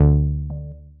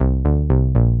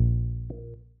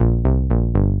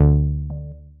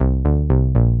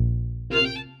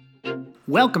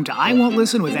Welcome to I Won't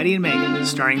Listen with Eddie and Megan,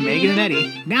 starring Megan and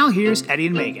Eddie. Now here's Eddie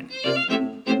and Megan.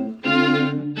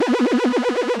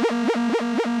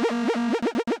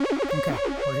 Okay,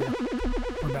 we're here.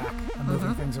 We're back. I'm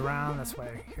moving things around. That's why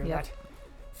I hear that.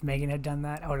 If Megan had done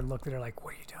that, I would have looked at her like,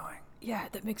 what are you doing? Yeah,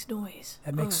 that makes noise.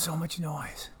 That makes so much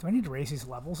noise. Do I need to raise these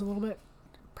levels a little bit?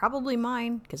 Probably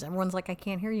mine, because everyone's like, I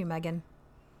can't hear you, Megan.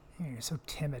 You're so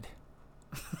timid.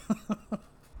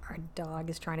 Our dog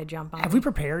is trying to jump on Have me. we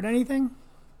prepared anything?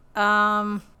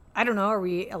 I don't know. Are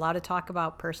we allowed to talk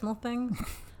about personal things?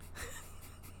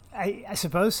 I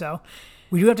suppose so.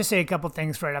 We do have to say a couple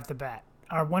things right off the bat.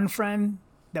 Our one friend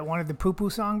that wanted the poo-poo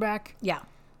song back, Yeah,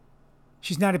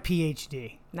 she's not a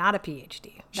PhD. not a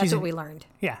PhD. That's She's what we learned.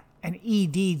 Yeah, an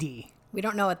EDD. We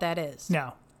don't know what that is.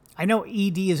 No. I know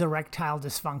ED is erectile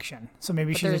dysfunction, so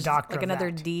maybe But she's a there's doctor like of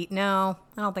another that. D. No,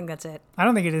 I don't think that's it. I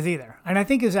don't think it is either. And I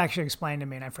think it was actually explained to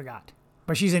me and I forgot.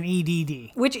 But she's an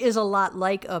EDD. Which is a lot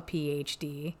like a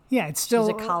PhD. Yeah, it's still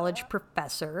She's a college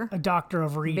professor. a doctor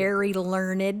of reading. Very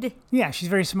learned. Yeah, she's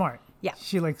very smart. Yeah.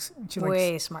 She likes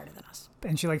Way smarter than us.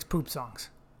 and she likes poop songs.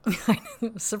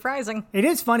 Surprising. It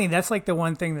is funny. That's like the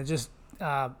one thing that just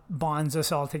bonds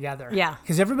us all together. Yeah.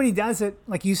 Because everybody does it,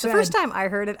 like you said. The first time I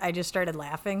heard it, I just started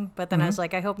laughing. But then I was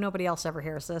like, I hope nobody else ever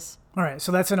hears this. All right,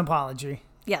 so that's an apology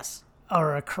Yes.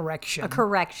 or a correction. A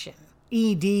correction.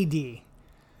 EDD.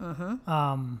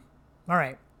 All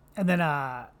right. And then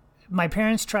my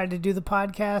parents tried to do the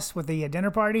podcast with the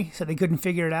dinner party, so they couldn't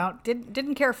figure it out.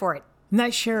 Didn't care for it. I'm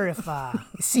not sure if it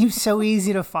seems so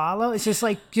easy to follow. It's just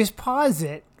like, just pause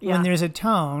it Yeah. when there's a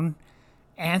tone,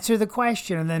 answer the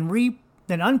question, and then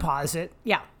unpause it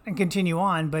Yeah. and continue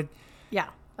on. But Yeah.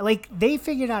 like, they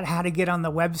figured out how to get on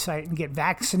the website and get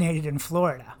vaccinated in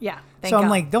Florida. Yeah. Thank So I'm God.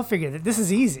 like, they'll figure that this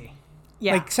is easy.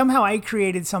 yeah. Like somehow I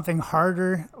created something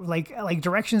harder, like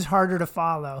directions harder to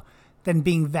follow than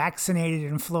being vaccinated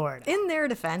in Florida. In their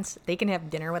defense, they can have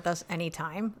dinner with us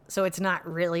anytime. So it's not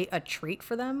really a treat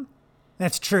for them.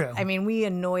 That's true. I mean, we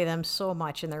annoy them so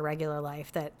much in their regular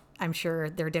life that I'm sure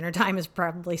their dinner time is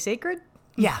probably sacred.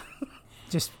 Yeah.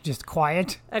 just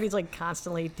quiet. And he's like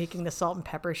constantly taking the salt and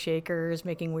pepper shakers,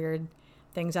 making weird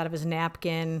things out of his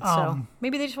napkin. So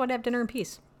maybe they just want to have dinner in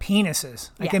peace. Penises.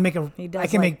 I Yeah, can he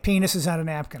does make like- penises out of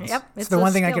napkins. Yep, It's it's the a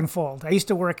one thing I skill. can fold. I used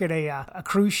to work at a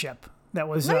cruise ship that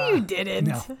was No, you didn't.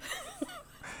 No.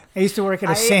 I used to work at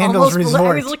a I sandals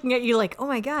resort. I was looking at you like, oh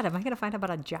my God, am I going to find out about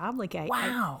a job? Like,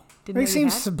 Wow. didn't know It you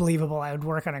seems had? believable I would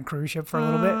work on a cruise ship for a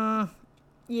little bit.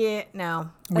 Yeah, no.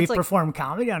 We That's like, performed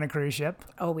comedy on a cruise ship.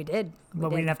 oh, we did.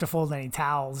 But we didn't have to fold any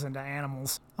towels into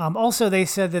animals. Also, they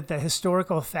said that the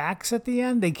historical facts at the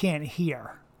end, they can't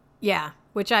hear. Yeah,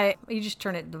 you just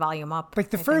turn the volume up. Like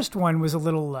the I think. first one was a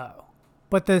little low.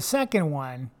 But the second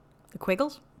one, The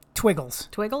Quiggles? twiggles.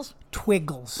 Twiggles?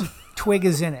 Twiggles. Twig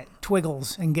is in it.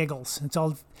 Twiggles and giggles.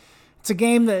 It's a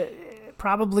game that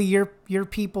probably your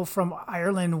people from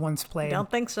Ireland once played.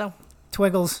 Don't think so.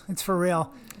 Twiggles. It's for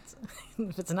real.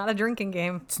 It's not a drinking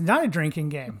game. It's not a drinking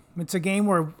game. It's a game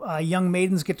where young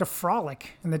maidens get to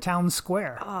frolic in the town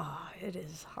square. Oh, it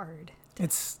is hard.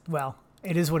 It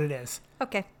is what it is.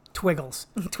 Okay. Twiggles.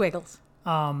 Twiggles.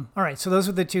 All right, so those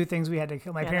were the two things we had to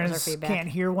kill. My Yeah, that was our parents feedback. can't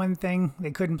hear one thing.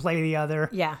 They couldn't play the other.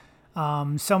 Yeah.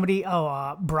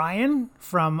 Brian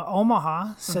from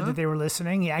Omaha said that they were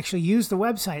listening. He actually used the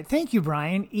website. Thank you,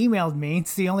 Brian. Emailed me.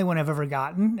 It's the only one I've ever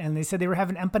gotten. And they said they were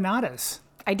having empanadas.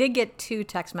 I did get 2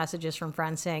 text messages from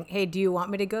friends saying, hey, do you want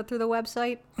me to go through the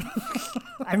website?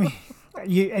 I mean,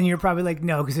 you're probably like,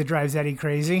 no, because it drives Eddie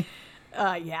crazy.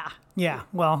 Yeah. Yeah,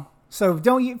 well, so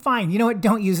fine. You know what?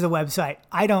 Don't use the website.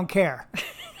 I don't care.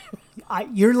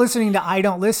 You're listening to I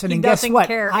Don't Listen, He and guess doesn't what?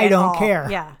 care I at don't all. care.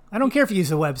 Yeah. I don't care if you use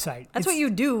the website. That's what you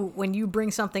do when you bring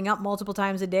something up multiple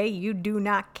times a day. You do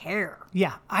not care.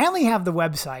 Yeah, I only have the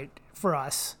website for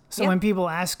us. So Yeah. when people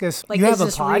ask us, Like, you is have a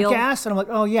this real? podcast? And I'm like,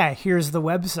 oh, yeah, here's the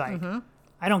website.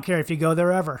 I don't care if you go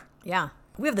there ever. Yeah.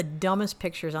 We have the dumbest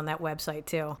pictures on that website,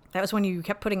 too. That was when you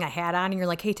kept putting a hat on and you're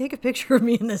like, hey, take a picture of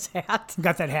me in this hat.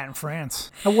 Got that hat in France.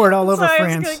 I wore it all over So I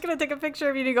France. was going to take a picture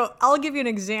of you and you go, I'll give you an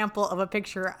example of a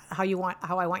picture how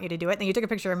I want you to do it. And then you took a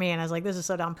picture of me and I was like, this is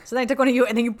so dumb. So then I took one of you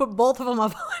and then you put both of them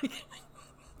up.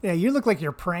 Yeah, you look like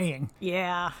you're praying.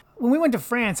 Yeah. When we went to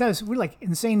France, we're like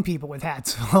insane people with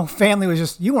hats. The whole family was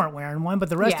just, you weren't wearing one, but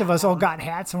the rest Yeah, of us all got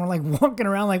hats and we're like walking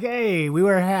around like, hey, we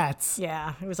wear hats.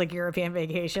 Yeah. It was like European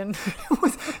vacation.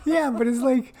 Yeah, but it's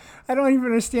like, I don't even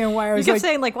understand why I You was kept like,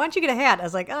 saying, like, why don't you get a hat? I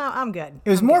was like, oh, I'm good. it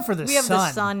was I'm more good." for the We have sun.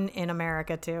 the sun in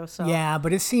America, too. So Yeah,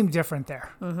 but it seemed different there.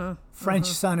 French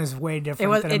sun is way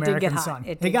different than it did get American hot. sun.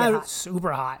 It They did got get it hot.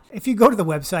 super hot. If you go to the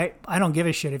website, I don't give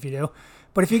a shit if you do,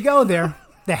 but if you go there,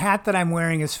 the hat that I'm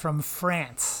wearing is from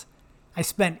France. I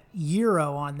spent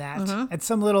euro on that at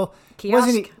some little Kiosk?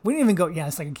 We didn't even go. Yeah,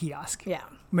 it's like a kiosk. Yeah.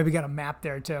 Maybe got a map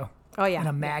there too. Oh, yeah. And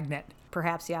a magnet.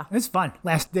 Perhaps, yeah. It's fun.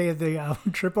 Last day of the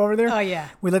trip over there. Oh, yeah.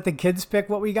 We let the kids pick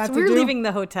what we got So to we were do. leaving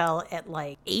the hotel at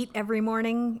like 8 every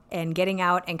morning and getting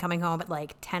out and coming home at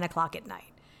like 10 o'clock at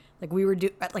night. Like we were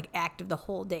active the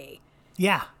whole day.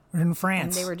 Yeah, we're in And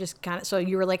France. they were just kind of, so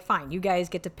you were like, fine, you guys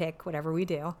get to pick whatever we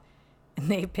do. And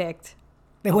they picked,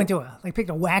 They went to picked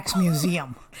a wax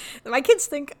museum. my kids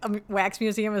think a wax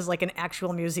museum is like an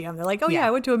actual museum. They're like, oh yeah, Yeah.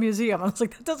 I went to a museum. I was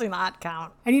like, that does not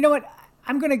count. And you know what?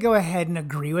 I'm going to go ahead and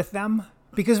agree with them.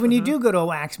 Because when you do go to a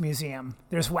wax museum,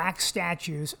 there's wax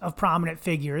statues of prominent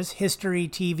figures, history,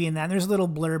 TV, and that. And there's a little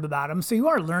blurb about them. So you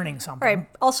are learning something. Right.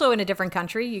 Also in a different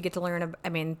country, you get to learn,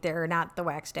 they're not the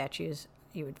wax statues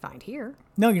you would find here.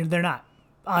 No, they're not.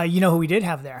 You know who we did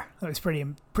have there? It was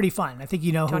pretty fun. I think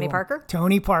you know Tony who. Parker?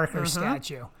 Tony Parker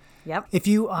statue. Yep. If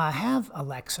you have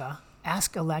Alexa,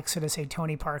 ask Alexa to say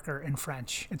Tony Parker in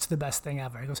French. It's the best thing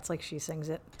ever. It goes, It's like she sings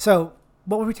it. so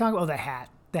what were we talking about? Oh, the hat.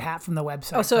 The hat from the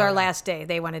website. Oh, so our last day,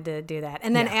 they wanted to do that.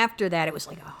 And then after that, it was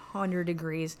like 100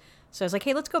 degrees. So I was like,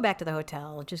 hey, let's go back to the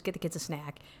hotel. Just get the kids a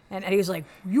snack. And Eddie was like,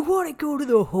 you want to go to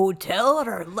the hotel on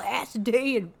our last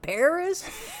day in Paris?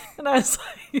 And I was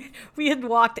like, we had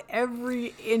walked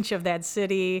every inch of that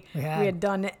city. We had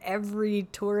done every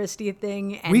touristy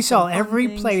thing. And We saw some fun every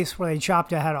things. place where they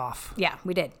chopped a head off. Yeah,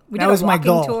 we did. We That did was a my walking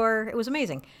goal. tour. It was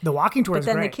amazing. The walking tour But was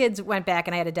then great. the kids went back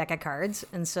and I had a deck of cards.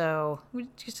 And so we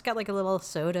just got like a little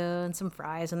soda and some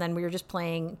fries. And then we were just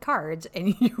playing cards.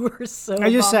 And you were so I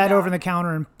just bummed sat over out. in the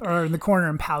counter or in the corner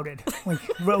and pouted.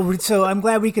 Like, so I'm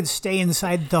glad we could stay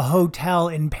inside the hotel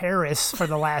in Paris for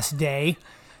the last day.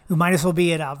 We might as well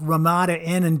be at a Ramada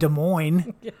Inn in Des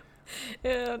Moines.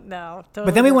 No. Totally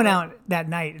But then we went different. out that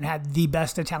night and had the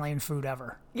best Italian food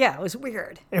ever. Yeah, it was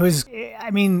weird. It was,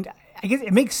 I mean, I guess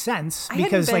it makes sense I hadn't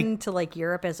because been like to like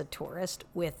Europe as a tourist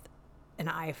with an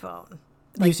iPhone.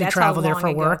 you used to that's how travel there long for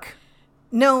ago. work.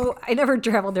 No, I never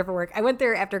traveled there for work. I went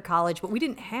there after college, but we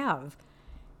didn't have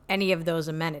any of those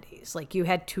amenities. Like you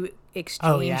had to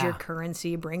exchange yeah. your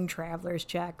currency, bring traveler's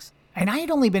checks. And I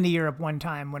had only been to Europe one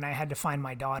time when I had to find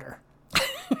my daughter.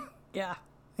 Yeah.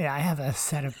 Yeah, I have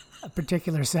a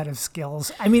particular set of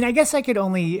skills. I mean, I guess I could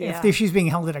only, Yeah. if she's being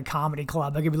held at a comedy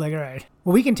club, I could be like, all right,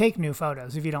 well, we can take new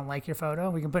photos. If you don't like your photo,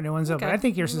 we can put new ones up. But Okay. I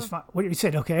think yours is fine. What you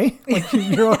said, okay? Like,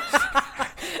 you're,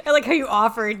 I like how you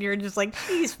offered and you're just like,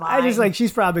 he's fine. I just like,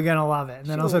 she's probably going to love it. And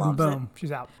then all of a sudden, loves it. boom,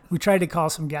 she's out. We tried to call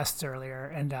some guests earlier.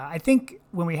 And I think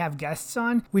when we have guests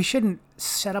on, we shouldn't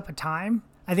set up a time.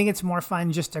 I think it's more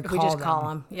fun just to we call just them. call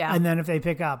 'em, yeah. And then if they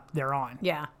pick up, they're on.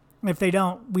 Yeah. If they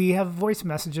don't, we have voice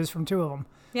messages from two of them.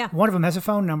 Yeah. One of them has a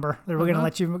phone number that we're going to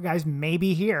let you guys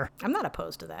maybe hear. I'm not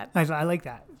opposed to that. I like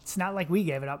that. It's not like we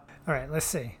gave it up. All right, let's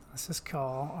see. Let's just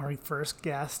call our first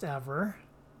guest ever.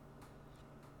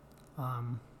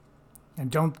 And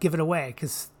don't give it away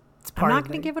because it's part not of the-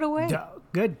 gonna give it away.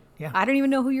 Good. Yeah. I don't even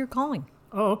know who you're calling.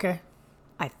 Oh, okay.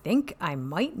 I think I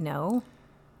might know.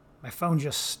 My phone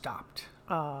just stopped.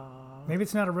 Maybe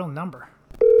it's not a real number.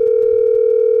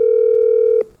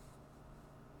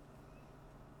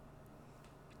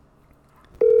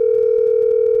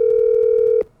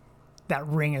 That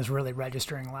ring is really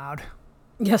registering loud.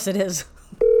 Yes, it is.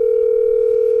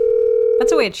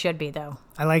 That's the way it should be, though.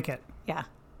 I like it. Yeah.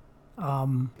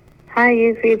 Hi,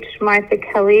 you've reached Martha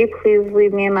Kelly. Please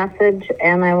leave me a message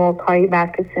and I will call you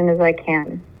back as soon as I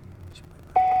can.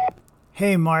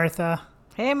 Hey, Martha.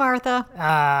 Hey, Martha.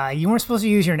 You weren't supposed to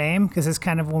use your name because it's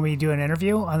kind of when we do an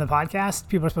interview on the podcast,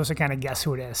 people are supposed to kind of guess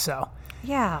who it is. So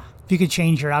Yeah. if you could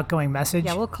change your outgoing message,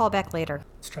 Yeah, we'll call back later.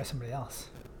 let's try somebody else.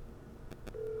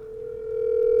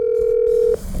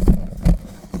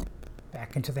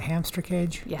 Back into the hamster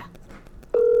cage. Yeah.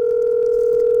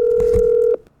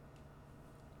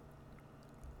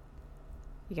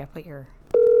 You gotta put your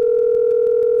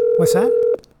What's that?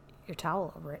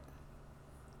 towel over it.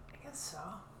 I guess so.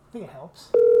 I think it helps.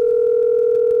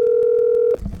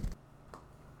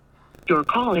 Your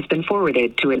call has been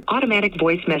forwarded to an automatic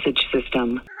voice message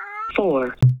system.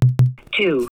 4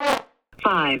 2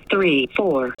 5 3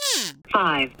 4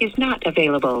 5 is not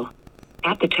available.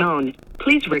 At the tone,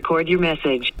 please record your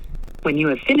message. When you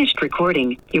have finished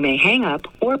recording, you may hang up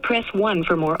or press 1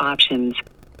 for more options.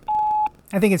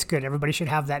 I think it's good. Everybody should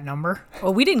have that number.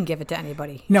 Well, we didn't give it to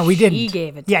anybody. No, we didn't. She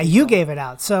gave it to Yeah, you people. gave it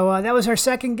out. So that was our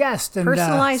second guest. And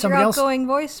Personalize your somebody else. outgoing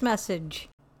voice message.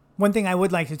 One thing I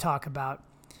would like to talk about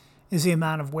is the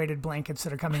amount of weighted blankets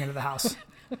that are coming into the house.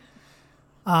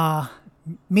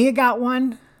 Mia got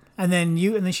one, and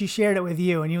then she shared it with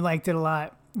you, and you liked it a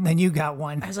lot. And then you got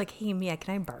one. I was like, hey, Mia,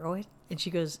 can I borrow it? And she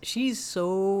goes, she's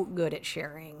so good at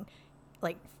sharing.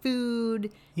 like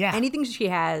food, Yeah. anything she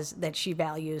has that she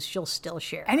values, she'll still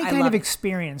share. Any I kind love of it.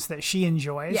 experience that she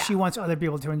enjoys, Yeah. she wants other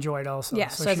people to enjoy it also. Yeah,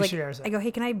 So so I she was like, shares it. I go,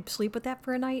 hey, can I sleep with that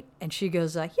for a night? And she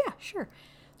goes, yeah, sure.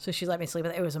 So she let me sleep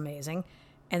with it. It was amazing.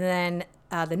 And then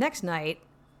the next night,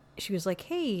 she was like,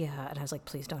 hey, and I was like,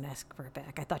 please don't ask for it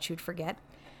back. I thought she would forget.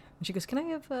 And she goes, can I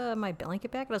have my blanket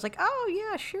back? And I was like, oh,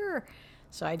 yeah, sure.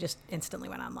 So I just instantly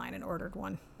went online and ordered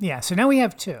one. Yeah, so now we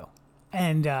have 2.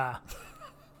 And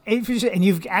and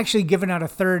you've actually given out a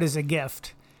third as a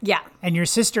gift. Yeah. And your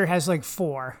sister has like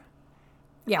 4.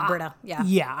 Yeah, Britta. Yeah.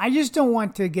 Yeah, I just don't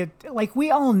want to get, like,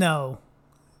 we all know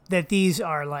that these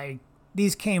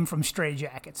came from stray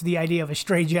jackets. The idea of a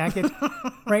stray jacket,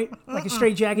 right? Like a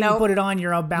stray jacket, you Nope. put it on,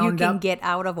 you're all You bound can up. get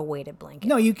out of a weighted blanket.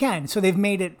 No, you can. So they've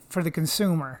made it for the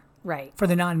consumer, Right. for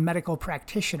the non-medical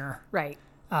practitioner, Right.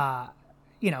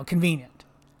 convenient.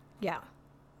 Yeah.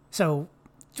 So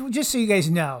just so you guys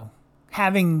know,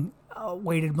 having a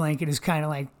weighted blanket is kind of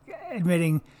like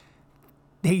admitting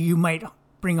that you might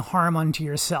bring harm unto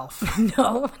yourself.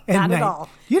 No, at not night. at all.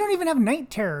 You don't even have night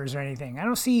terrors or anything. I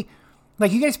don't see,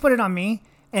 like, you guys put it on me,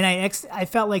 and I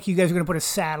felt like you guys were gonna put a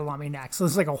saddle on me next. So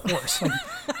it's like a horse.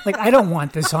 like I don't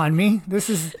want this on me. This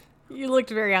is. You looked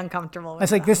very uncomfortable with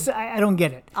It's like that. this. I don't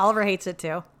get it. Oliver hates it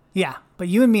too. Yeah, but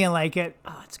you and me like it.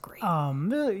 Oh, it's great.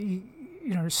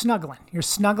 You're snuggling. You're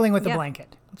snuggling with the Yeah.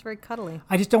 blanket. It's very cuddly.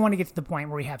 I just don't want to get to the point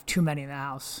where we have too many in the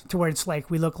house, to where it's like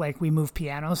we look like we move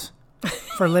pianos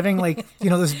for a living. Like,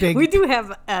 those big. We do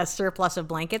have a surplus of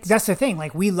blankets, That's the thing.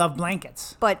 Like, we love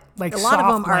blankets. but like a lot of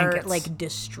them soft are blankets. like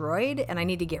destroyed, and I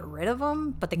need to get rid of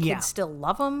them. But the kids Yeah. still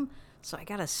love them, so I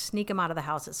gotta sneak them out of the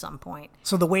house at some point.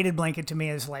 So the weighted blanket to me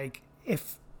is like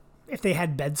if they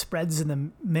had bedspreads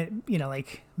in the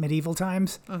like medieval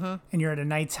times, and you're at a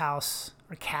knight's house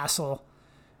or castle,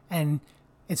 and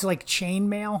it's like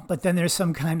chainmail, but then there's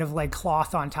some kind of like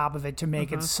cloth on top of it to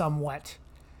make it somewhat.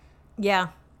 Yeah,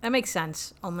 that makes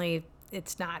sense. Only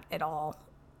it's not at all.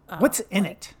 What's in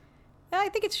it? I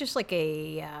think it's just like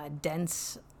a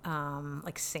dense,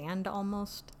 like sand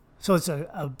almost. So it's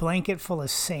a blanket full of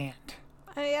sand.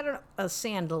 I don't know, a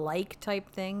sand-like type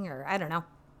thing, or I don't know.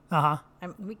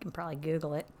 We can probably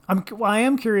Google it. I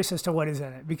am curious as to what is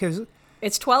in it, because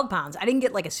It's 12 pounds. I didn't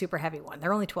get like a super heavy one.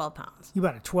 They're only 12 pounds. you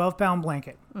bought a 12-pound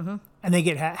blanket, and they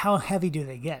get how heavy do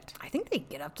they get? I think they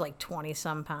get up to like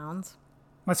 20-some pounds.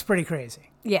 That's pretty crazy.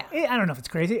 Yeah. I don't know if it's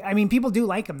crazy. I mean, people do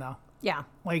like them though. Yeah.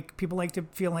 Like, people like to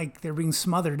feel like they're being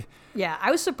smothered. Yeah. I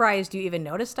was surprised you even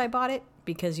noticed I bought it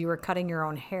because you were cutting your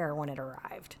own hair when it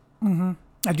arrived.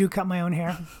 I do cut my own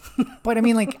hair, but I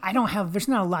mean, like, there's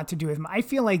not a lot to do with I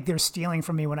feel like they're stealing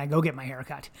from me when I go get my hair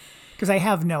cut, because I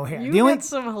have no hair. You The only, get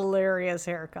some hilarious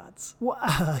haircuts.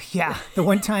 yeah, the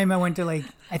one time I went to, like,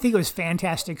 I think it was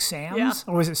Fantastic Sam's, Yeah.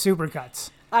 or was it Supercuts?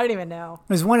 I don't even know.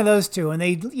 It was one of those two, and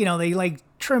they like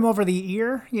trim over the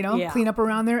ear, Yeah. clean up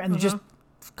around there, and just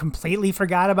completely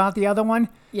forgot about the other one.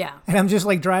 Yeah. And I'm just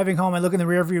like driving home. I look in the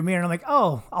rearview mirror, and I'm like,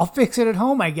 oh, I'll fix it at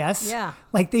home, I guess. Yeah.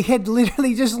 Like, they had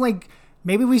literally just like.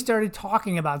 Maybe we started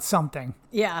talking about something.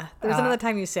 Yeah. There was another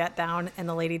time you sat down and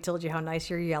the lady told you how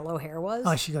nice your yellow hair was.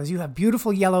 Oh, she goes, you have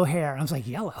beautiful yellow hair. I was like,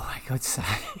 yellow? I go, this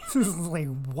is like,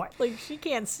 what? Like she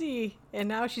can't see, and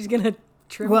now she's going to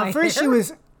trim Well, my at first hair.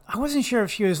 I wasn't sure if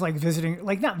she was like visiting,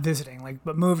 like not visiting, like,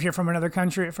 but moved here from another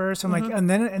country at first. I'm like, and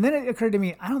then it occurred to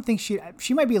me, I don't think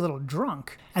she might be a little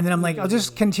drunk. And then I'm like, I'll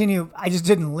just continue. I just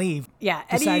didn't leave. Yeah,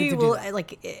 Decided Eddie to do will, that.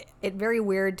 like, at very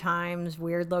weird times,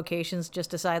 weird locations, just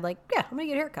decide, like, yeah, I'm going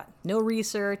to get a haircut. No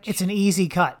research. It's an easy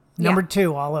cut. Number Yeah.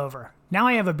 2 all over. Now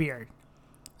I have a beard.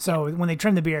 So when they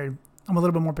trim the beard, I'm a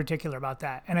little bit more particular about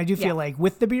that. And I do feel Yeah. like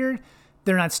with the beard,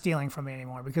 they're not stealing from me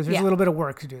anymore, because there's Yeah. a little bit of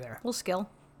work to do there. Full skill.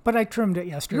 But I trimmed it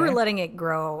yesterday. You were letting it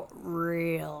grow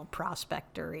real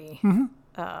prospectory in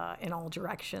all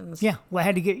directions. Yeah, well, I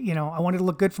had to get, I wanted to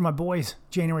look good for my boys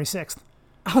January 6th.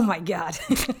 Oh, my God.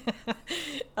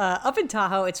 Up in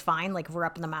Tahoe, it's fine. Like, if we're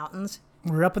up in the mountains.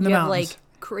 We're up in the You have, mountains. like,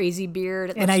 crazy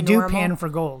beard. It And I looks do normal. pan for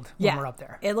gold when Yeah, we're up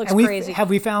there. it looks And crazy. Have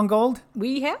we found gold?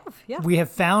 We have, yeah. We have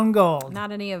found gold.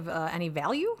 Not any of any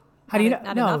value. How do you know?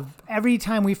 Not No, enough? every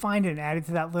time we find it and add it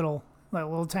to that little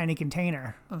tiny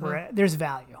container, there's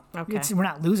value. Okay. We're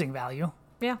not losing value.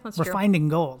 Yeah, that's We're true. finding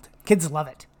gold. Kids love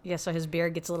it. Yeah, so his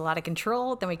beard gets a little out of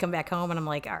control. Then we come back home, and I'm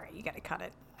like, all right, you got to cut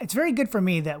it. It's very good for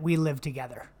me that we live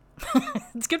together.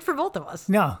 It's good for both of us.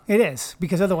 No, it is,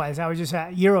 because otherwise I would just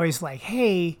you're always like,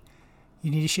 hey,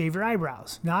 you need to shave your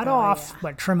eyebrows. Not off, yeah.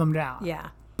 but trim them down. Yeah.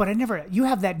 But you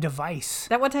have that device.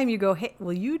 That one time you go, hey,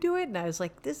 will you do it? And I was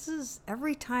like, this is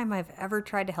every time I've ever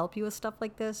tried to help you with stuff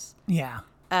like this. Yeah.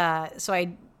 So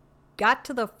I got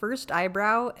to the first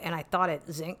eyebrow, and I thought it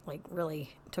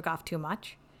really took off too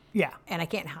much. Yeah. and I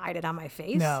can't hide it on my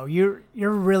face. No, you're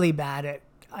really bad at.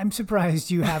 I'm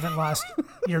surprised you haven't lost.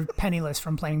 You're penniless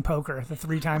from playing poker the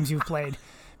 3 times you've played,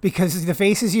 because the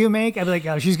faces you make, I'd be like,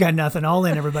 oh, she's got nothing. All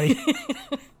in, everybody.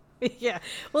 Yeah.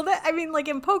 Well, like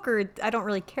in poker, I don't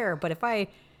really care. But if I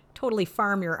totally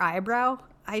farm your eyebrow,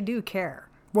 I do care.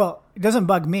 Well, it doesn't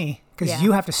bug me because Yeah.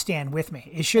 you have to stand with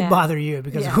me. It should Yeah. bother you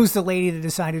because Yeah. who's the lady that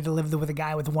decided to live with a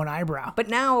guy with one eyebrow? But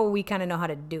now we kind of know how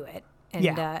to do it. And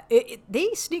Yeah. they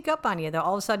sneak up on you, though.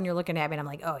 All of a sudden, you're looking at me, and I'm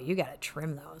like, oh, you got to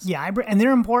trim those. Yeah, and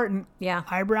they're important. Yeah.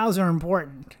 Eyebrows are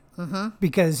important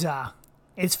because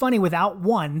it's funny, without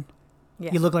one,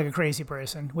 Yeah. you look like a crazy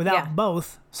person. Without Yeah.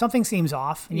 both, something seems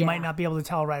off, and you Yeah. might not be able to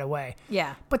tell right away.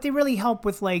 Yeah. But they really help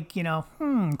with, like,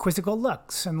 quizzical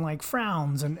looks and, like,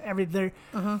 frowns and everything.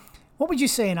 What would you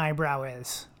say an eyebrow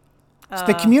is? It's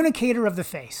the communicator of the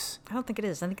face. I don't think it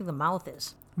is. I think the mouth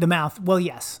is. The mouth, well,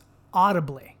 yes,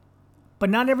 audibly. But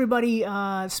not everybody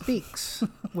speaks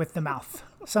with the mouth.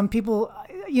 Some people,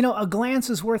 a glance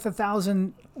is worth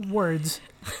 1,000 words.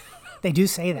 They do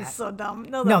say that. So dumb.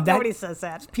 No, No, that- nobody says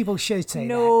that. People should say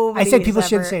that. I Nobody said has people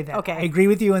should ever- say that. okay. I agree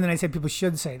with you, and then I said people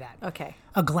should say that. Okay.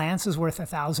 A glance is worth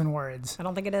 1,000 words. I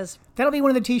don't think it is. That'll be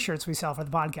one of the T-shirts we sell for the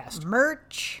podcast.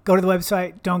 Merch. Go to the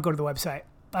website. Don't go to the website.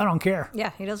 I don't care. Yeah,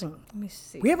 he doesn't. Let me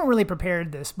see. We haven't really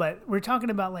prepared this, but we're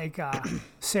talking about, like,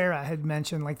 Sarah had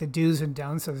mentioned, like, the do's and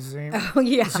don'ts of Zoom,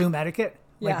 yeah. Zoom etiquette,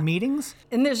 like Yeah. meetings.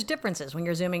 And there's differences when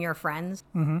you're Zooming your friends.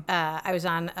 Mm-hmm. I was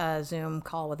on a Zoom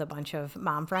call with a bunch of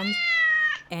mom friends,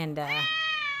 and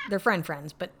they're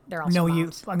friends, but they're also No,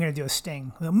 moms. I'm going to do a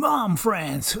sting. The mom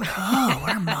friends. Oh,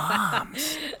 we're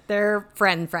moms. They're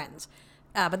friends.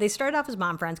 But they started off as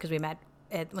mom friends because we met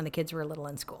when the kids were little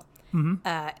in school. Mm-hmm.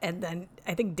 And then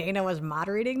I think Dana was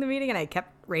moderating the meeting, and I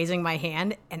kept raising my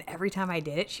hand. And every time I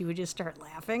did it, she would just start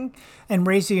laughing. And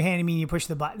raise your hand, I mean you push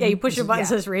the button. Yeah, you push a button, Yeah. that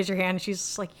says raise your hand. And she's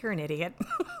just like, you're an idiot.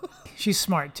 She's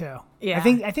smart, too. Yeah. I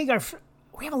think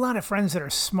we have a lot of friends that are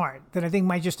smart that I think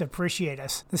might just appreciate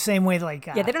us the same way, like,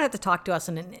 Yeah, they don't have to talk to us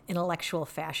in an intellectual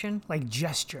fashion. like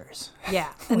gestures. Yeah,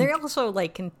 and they're also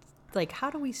like, how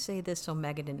do we say this so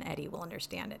Megan and Eddie will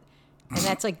understand it? And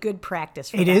that's like good practice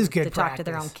for It them is good to talk to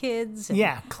their own practice. kids. And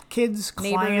Yeah, kids,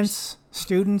 Neighbors. clients,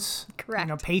 students,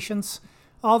 Correct. patients,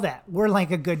 all that. We're like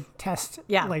a good test.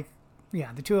 Yeah. Like,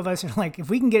 yeah, the two of us are like, if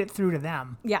we can get it through to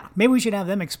them, Yeah. maybe we should have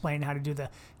them explain how to do the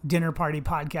dinner party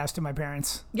podcast to my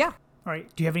parents. Yeah. All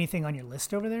right, do you have anything on your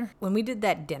list over there? When we did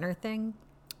that dinner thing,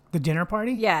 The dinner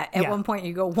party? yeah, at one point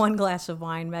you go 1 glass of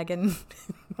wine, Megan,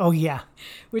 Oh, yeah.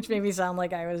 which made me sound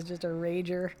like I was just a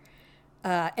rager.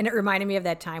 And it reminded me of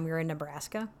that time we were in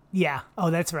Nebraska. Yeah.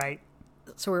 Oh, that's right.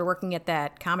 So we were working at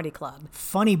that comedy club,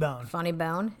 Funny Bone. Funny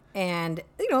Bone. And,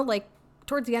 like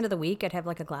towards the end of the week, I'd have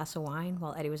like a glass of wine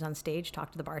while Eddie was on stage,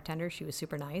 talk to the bartender. She was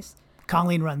super nice.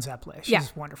 Colleen runs that place. She's Yeah.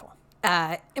 wonderful.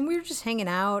 And we were just hanging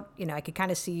out. I could kind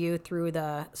of see you through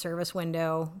the service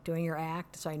window doing your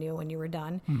act, so I knew when you were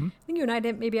done. I think you and I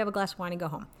didn't maybe have a glass of wine and go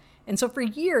home. And so for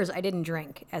years, I didn't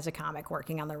drink as a comic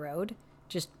working on the road.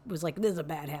 Just was like, this is a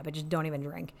bad habit. Just don't even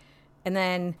drink. And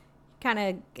then kind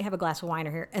of have a glass of wine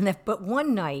or here. But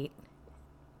one night,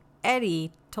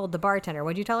 Eddie told the bartender,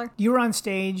 what'd you tell her? You were on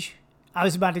stage. I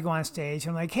was about to go on stage.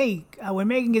 I'm like, hey, when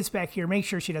Megan gets back here, make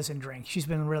sure she doesn't drink. She's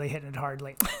been really hitting it hard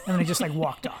lately. And then I just like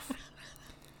walked off.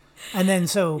 And then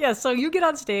Yeah, so you get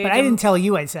on stage. But I didn't tell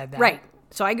you I said that. Right.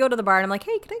 So I go to the bar and I'm like,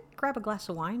 hey, could I grab a glass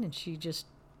of wine? And she just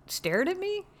stared at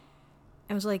me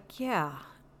and was like, yeah.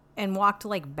 And walked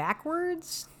like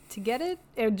backwards to get it.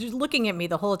 And just looking at me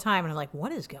the whole time. And I'm like,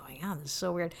 what is going on? This is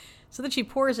so weird. So then she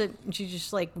pours it and she's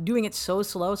just like doing it so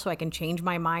slow so I can change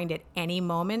my mind at any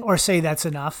moment. Or say that's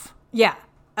enough. Yeah.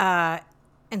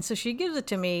 And so she gives it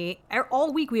to me.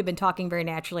 All week we had been talking very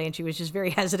naturally, and she was just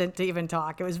very hesitant to even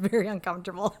talk. It was very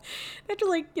uncomfortable.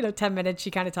 After 10 minutes,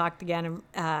 she kind of talked again.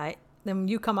 And then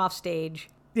you come off stage.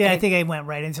 Yeah, I think I went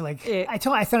right into I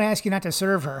thought I asked you not to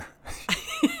serve her.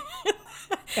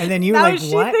 And then you were Now like,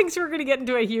 she what? thinks we're going to get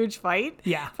into a huge fight.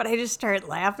 Yeah. But I just started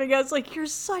laughing. I was like, you're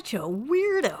such a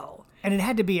weirdo. And it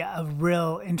had to be a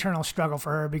real internal struggle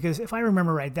for her because if I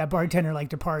remember right, that bartender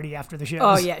liked to party after the shows.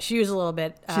 Oh, yeah. She was a little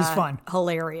bit She's fun.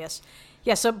 Hilarious.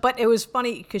 Yeah, but it was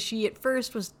funny because she at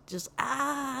first was just,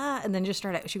 and then just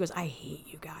started, she goes, I hate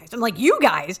you guys. I'm like, you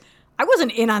guys? I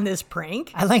wasn't in on this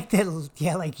prank. I like that.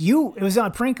 Yeah, like you. It was a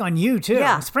prank on you, too.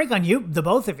 Yeah. It's a prank on you, the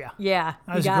both of you. Yeah,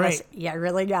 That was you got great. us. Yeah,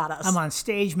 really got us. I'm on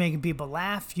stage making people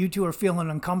laugh. You two are feeling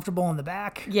uncomfortable in the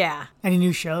back. Yeah. Any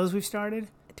new shows we've started?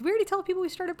 Did we already tell people we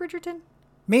started Bridgerton?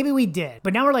 Maybe we did,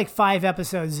 but now we're like 5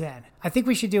 episodes in. I think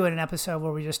we should do an episode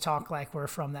where we just talk like we're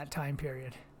from that time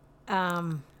period.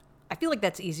 I feel like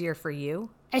that's easier for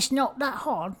you. It's not that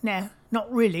hard. No,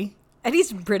 not really.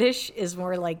 Eddie's British is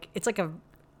more like, it's like a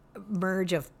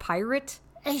merge of pirate.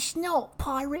 It's not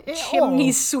pirate at Chimney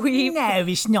all. sweep. No,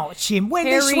 it's not When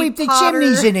they Harry sweep the Potter.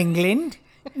 chimneys in England.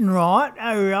 Right,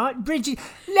 all right.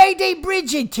 Lady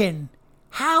Bridgerton,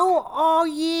 how are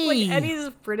ye? Like Eddie's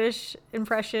British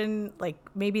impression, like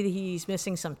maybe he's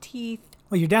missing some teeth.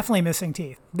 Well, you're definitely missing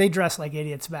teeth. They dressed like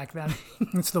idiots back then.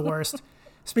 It's the worst.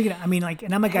 Speaking of, I mean, like,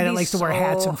 and I'm a guy that likes to wear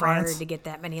hats in France. Hard to get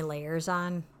that many layers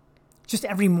on. Just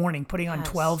every morning, putting on Yes.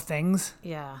 12 things.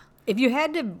 Yeah. If you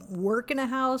had to work in a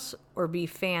house or be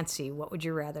fancy, what would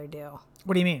you rather do?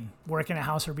 What do you mean? Work in a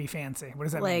house or be fancy? What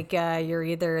does that mean? Like you're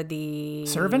either the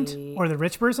Servant or the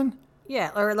rich person? yeah,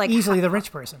 or like Easily the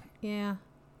rich person. yeah.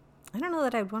 I don't know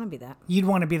that I'd want to be that. You'd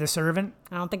want to be the servant.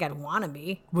 I don't think I'd want to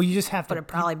be, Well, you just have to. but it'd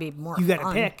probably be more. You got to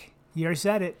fun. pick. You already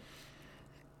said it.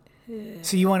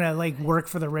 So you want to like work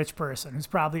for the rich person who's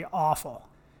probably awful,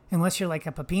 unless you're like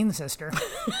a Pepin sister,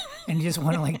 and you just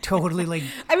want to like totally like.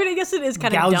 I mean, I guess it is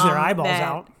kind Gouge of their dumb eyeballs that,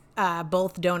 out.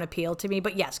 Both don't appeal to me,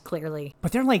 but yes, clearly.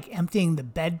 But they're like emptying the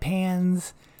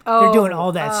bedpans. They're doing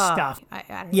all that Oh, stuff. I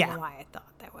don't Yeah. know why I thought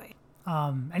that way.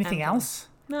 Anything else?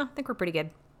 No, I think we're pretty good.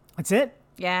 That's it.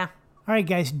 Yeah. All right,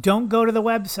 guys, don't go to the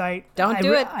website. Don't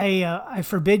do it. I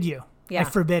forbid you. Yeah. I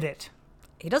forbid it.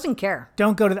 He doesn't care.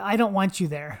 Don't go to. I don't want you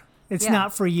there. It's Yeah.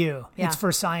 not for you. Yeah. It's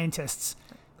for scientists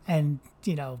and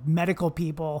medical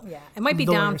people. Yeah. It might be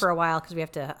down lawyers. for a while because we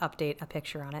have to update a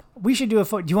picture on it. We should do a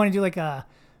photo. Do you want to do like a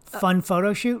fun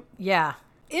photo shoot? Yeah.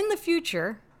 In the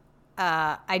future,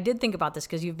 I did think about this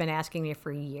because you've been asking me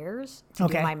for years to do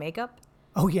Okay. my makeup.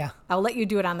 Oh yeah. I'll let you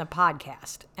do it on the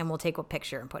podcast and we'll take a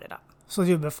picture and put it up. So we'll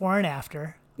do before and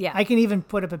after. Yeah. I can even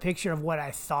put up a picture of what I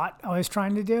thought I was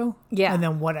trying to do. Yeah. And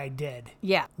then what I did.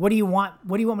 Yeah. What do you want?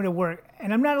 What do you want me to work?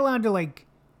 And I'm not allowed to like.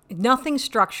 Nothing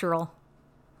structural.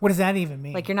 What does that even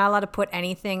mean? Like you're not allowed to put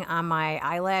anything on my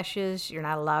eyelashes. You're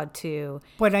not allowed to.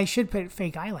 But I should put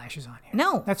fake eyelashes on you.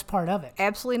 No. That's part of it.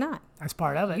 Absolutely not. That's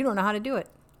part of it. You don't know how to do it.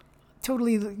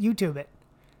 Totally YouTube it.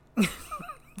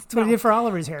 That's what I did for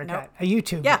Oliver's haircut. Nope. I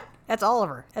YouTube Yeah. it. That's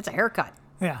Oliver. That's a haircut.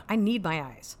 Yeah. I need my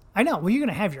eyes. I know. Well, you're going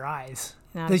to have your eyes.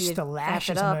 Now, There's if just you the tap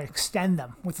lashes. it I'm up- going to extend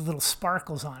them with the little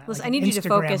sparkles on it. Listen, like I need an you to Instagram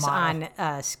focus model.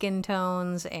 on skin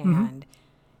tones and,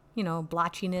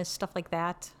 blotchiness, stuff like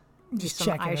that. Use Just some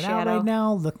checking it out right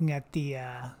now, looking at the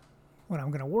what I'm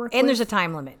going to work And with. there's a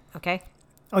time limit, okay?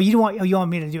 Oh, you want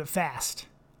me to do it fast?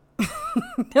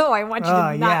 No, I want you Oh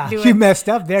to yeah, not do you it messed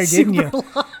up there, didn't you? super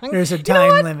long. There's a You know time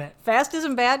what? limit. Fast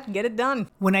isn't bad. Get it done.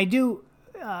 When I do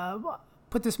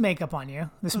put this makeup on you,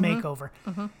 this Mm-hmm. makeover,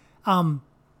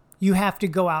 you have to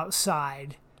go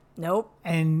outside. Nope.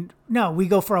 And no, we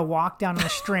go for a walk down on the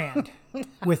Strand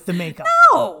with the makeup.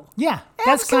 Oh, Yeah,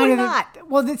 that's kind Absolutely of not.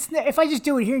 well. If I just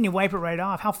do it here and you wipe it right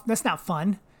off, that's not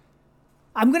fun.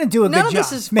 I'm gonna do a None good of job,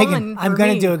 this is Megan. fun I'm for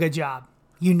gonna me. do a good job.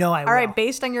 You know I will. all right.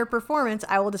 Based on your performance,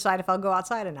 I will decide if I'll go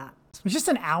outside or not. It's just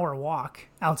an hour walk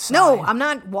outside. No, I'm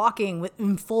not walking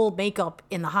in full makeup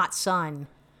in the hot sun.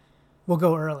 We'll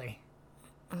go early.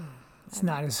 It's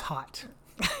not as hot.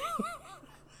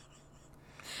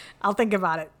 I'll think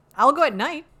about it. I'll go at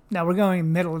night. No, we're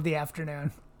going middle of the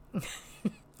afternoon.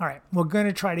 All right, we're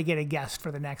gonna try to get a guest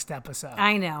for the next episode.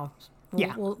 I know.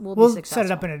 Yeah, We'll be we'll successful. set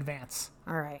it up in advance.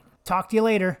 All right. Talk to you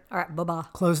later. All right. Bye-bye.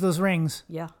 Close those rings.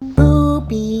 Yeah.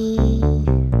 Booby,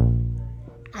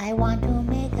 I want to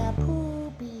make